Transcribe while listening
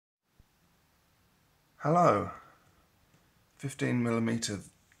Hello, 15mm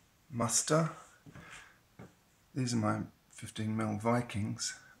muster. These are my 15mm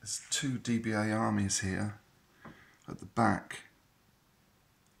Vikings. There's two DBA Armies here. At the back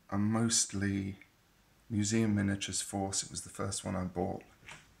are mostly museum miniatures force. It was the first one I bought.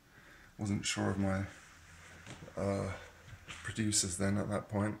 Wasn't sure of my producers then at that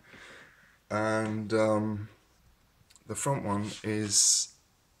point. And the front one is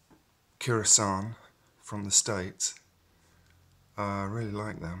Curacao from the States. I really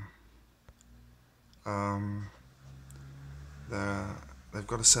like them. They've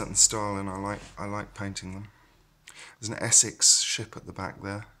got a certain style, and I like painting them. There's an Essex ship at the back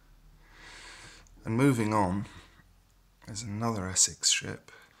there. And moving on, there's another Essex ship,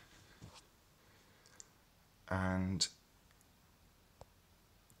 and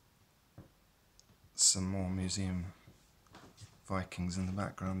some more museum Vikings in the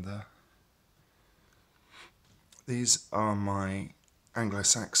background there. These are my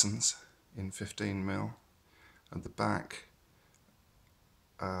Anglo-Saxons in 15mm. At the back,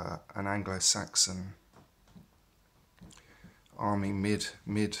 an Anglo-Saxon army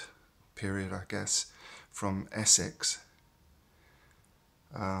mid period, I guess, from Essex.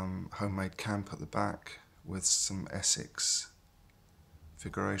 Homemade camp at the back with some Essex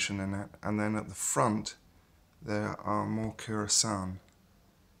figuration in it. And then at the front there are more Curacao.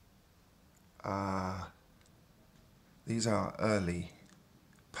 These are early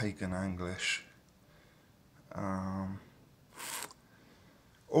pagan English.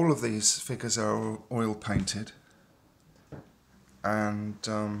 All of these figures are oil painted, and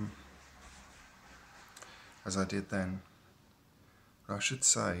as I did then. I should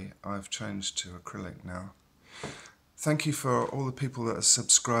say I've changed to acrylic now. Thank you for all the people that are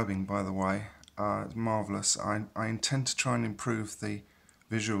subscribing, by the way. It's marvellous. I intend to try and improve the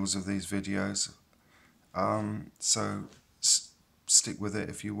visuals of these videos, so stick with it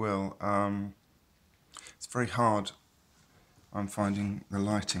if you will. It's very hard. I'm finding the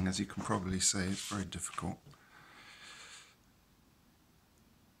lighting, as you can probably see, it's very difficult.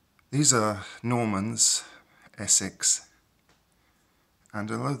 These are Normans, Essex, and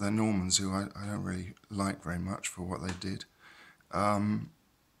although they're Normans, who I don't really like very much for what they did,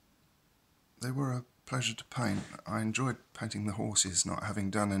 they were a pleasure to paint. I enjoyed painting the horses, not having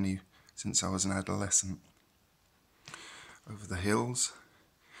done any since I was an adolescent. Over the hills.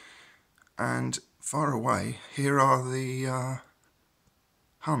 And far away, here are the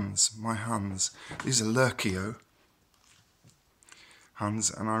Huns, my Huns. These are Lurkio Huns,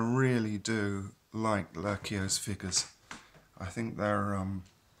 and I really do like Lurkio's figures. I think they're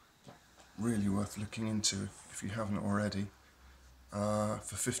really worth looking into if you haven't already,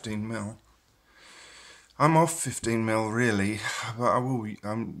 for 15mm. I'm off 15mm really, but I will, you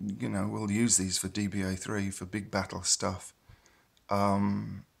know, we'll use these for DBA3 for big battle stuff. I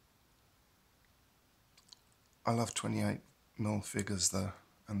love 28mm figures though,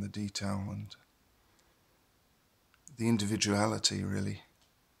 and the detail and the individuality really,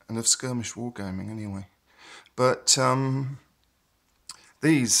 and of skirmish wargaming anyway. But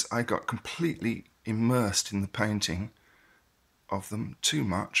these I got completely immersed in the painting of them too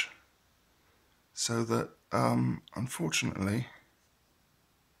much, so that unfortunately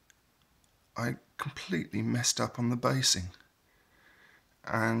I completely messed up on the basing,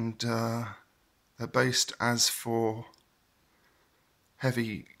 and they're based as for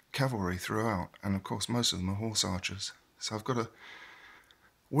heavy cavalry throughout, and of course most of them are horse archers, so I've got to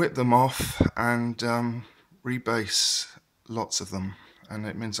whip them off and rebase lots of them, and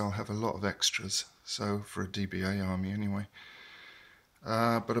it means I'll have a lot of extras, so for a DBA army anyway.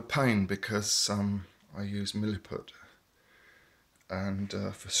 But a pain, because I use milliput and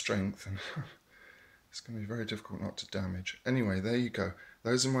for strength, and it's going to be very difficult not to damage. Anyway, there you go.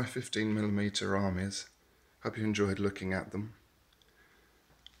 Those are my 15mm armies. Hope you enjoyed looking at them.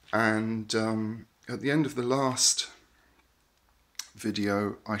 And at the end of the last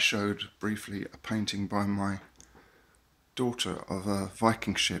video I showed briefly a painting by my daughter of a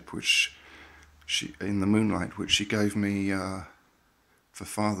Viking ship, which she, in the moonlight, which she gave me for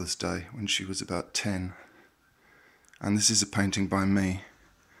Father's Day when she was about 10. And this is a painting by me,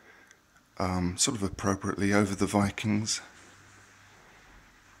 sort of appropriately over the Vikings,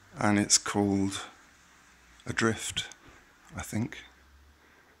 and it's called Adrift, I think.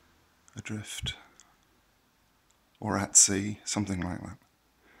 Adrift, or At Sea, something like that.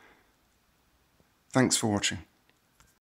 Thanks for watching.